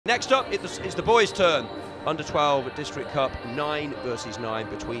Next up, it's the boys' turn. Under-12 District Cup, 9 versus 9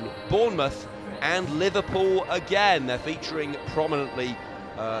 between Bournemouth and Liverpool again. They're featuring prominently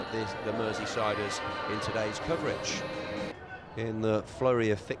the Merseysiders in today's coverage. In the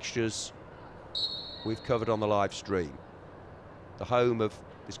flurry of fixtures we've covered on the live stream. The home of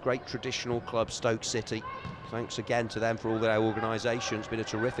this great traditional club, Stoke City. Thanks again to them for all their organisation. It's been a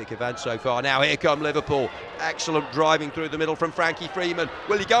terrific event so far. Now here come Liverpool. Excellent driving through the middle from Frankie Freeman.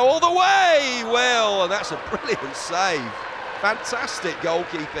 Will he go all the way? He will, and that's a brilliant save. Fantastic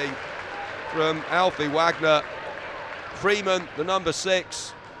goalkeeping from Alfie Wagner. Freeman, the number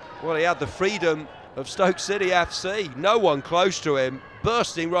 6. Well, he had the freedom of Stoke City FC. No one close to him.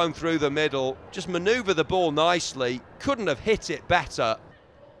 Bursting run through the middle. Just manoeuvred the ball nicely. Couldn't have hit it better.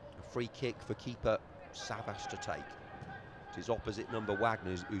 A free kick for keeper Savas to take. It's his opposite number,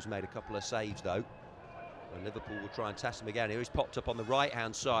 Wagner, who's made a couple of saves though. And Liverpool will try and test him again. Here he's popped up on the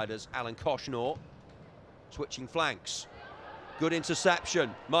right-hand side as Alan Koshnor. Switching flanks. Good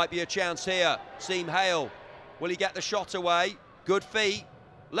interception. Might be a chance here. Seam Hale. Will he get the shot away? Good feet.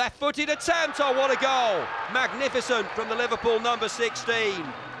 Left-footed attempt. Oh, what a goal. Magnificent from the Liverpool number 16.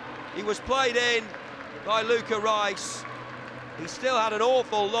 He was played in by Luca Rice. He still had an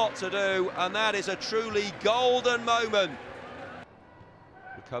awful lot to do, and that is a truly golden moment.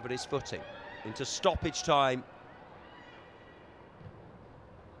 Recovered his footing into stoppage time.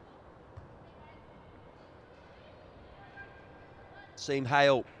 Seam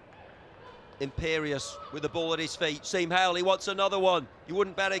Hale, imperious with the ball at his feet. Seam Hale, he wants another one. You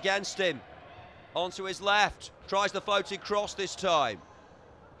wouldn't bet against him. Onto his left, tries the floating cross this time.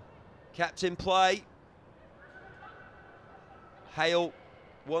 Kept in play. Hale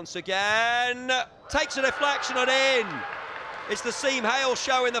once again takes a deflection and in. It's the Seam Hale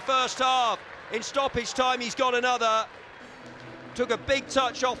show in the first half. In stoppage time, he's got another. Took a big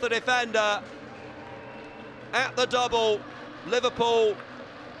touch off the defender. At the double, Liverpool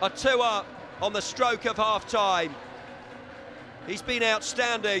are 2 up on the stroke of half-time. He's been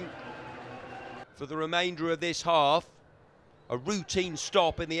outstanding for the remainder of this half. A routine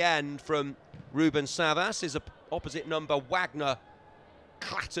stop in the end from Ruben Savas. His opposite number, Wagner,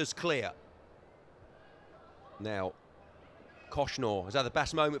 clatters clear. Now, Koshnor has had the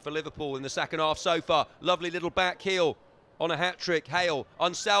best moment for Liverpool in the second half so far. Lovely little back heel on a hat-trick. Hale,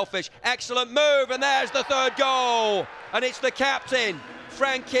 unselfish, excellent move, and there's the third goal. And it's the captain,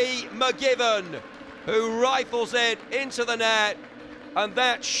 Frankie McGivern, who rifles it into the net, and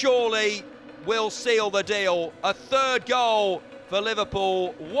that surely will seal the deal. A third goal for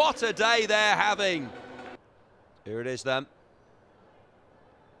Liverpool. What a day they're having. Here it is then.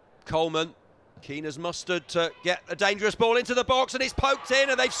 Coleman, keen as mustard to get a dangerous ball into the box, and it's poked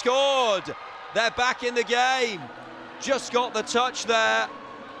in and they've scored. They're back in the game. Just got the touch there.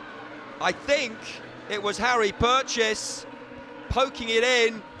 I think it was Harry Purchase poking it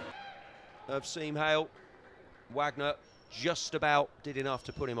in of Seam Hale. Wagner just about did enough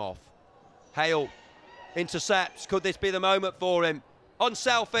to put him off. Hale intercepts. Could this be the moment for him?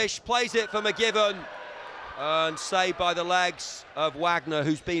 Unselfish, plays it for McGivern. And saved by the legs of Wagner,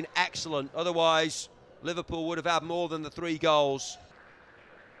 who's been excellent. Otherwise, Liverpool would have had more than the 3 goals.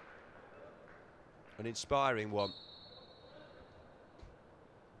 An inspiring one.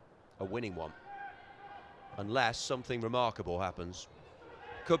 A winning one. Unless something remarkable happens.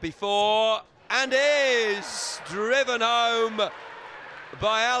 Could be 4, and is driven home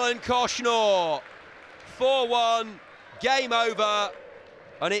by Alan Koshnor. 4-1, game over,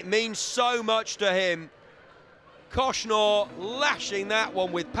 and it means so much to him. Koshnor lashing that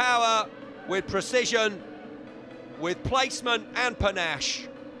one with power, with precision, with placement and panache.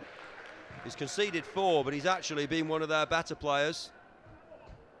 He's conceded 4, but he's actually been one of their better players.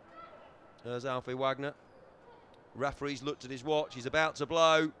 There's Alfie Wagner. Referee's looked at his watch, he's about to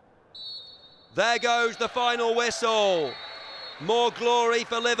blow. There goes the final whistle. More glory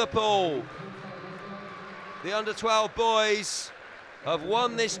for Liverpool. The under-12 boys have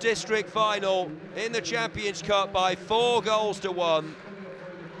won this district final in the Champions Cup by 4 goals to 1.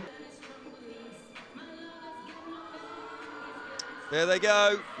 There they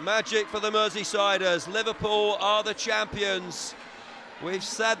go, magic for the Merseysiders. Liverpool are the champions. We've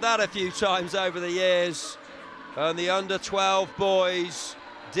said that a few times over the years, and the under-12 boys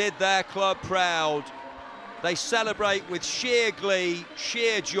did their club proud. They celebrate with sheer glee,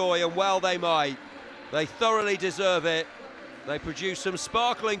 sheer joy, and well they might. They thoroughly deserve it. They produce some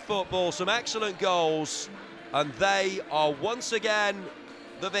sparkling football, some excellent goals, and they are once again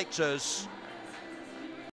the victors.